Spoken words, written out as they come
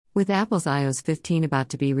With Apple's iOS 15 about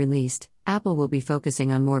to be released, Apple will be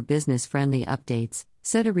focusing on more business-friendly updates,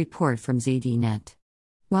 said a report from ZDNet.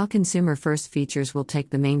 While consumer-first features will take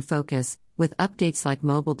the main focus, with updates like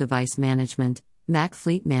mobile device management, Mac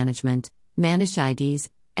fleet management, managed IDs,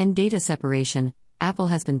 and data separation, Apple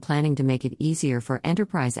has been planning to make it easier for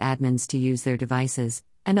enterprise admins to use their devices,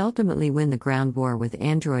 and ultimately win the ground war with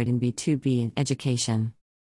Android and B2B in education.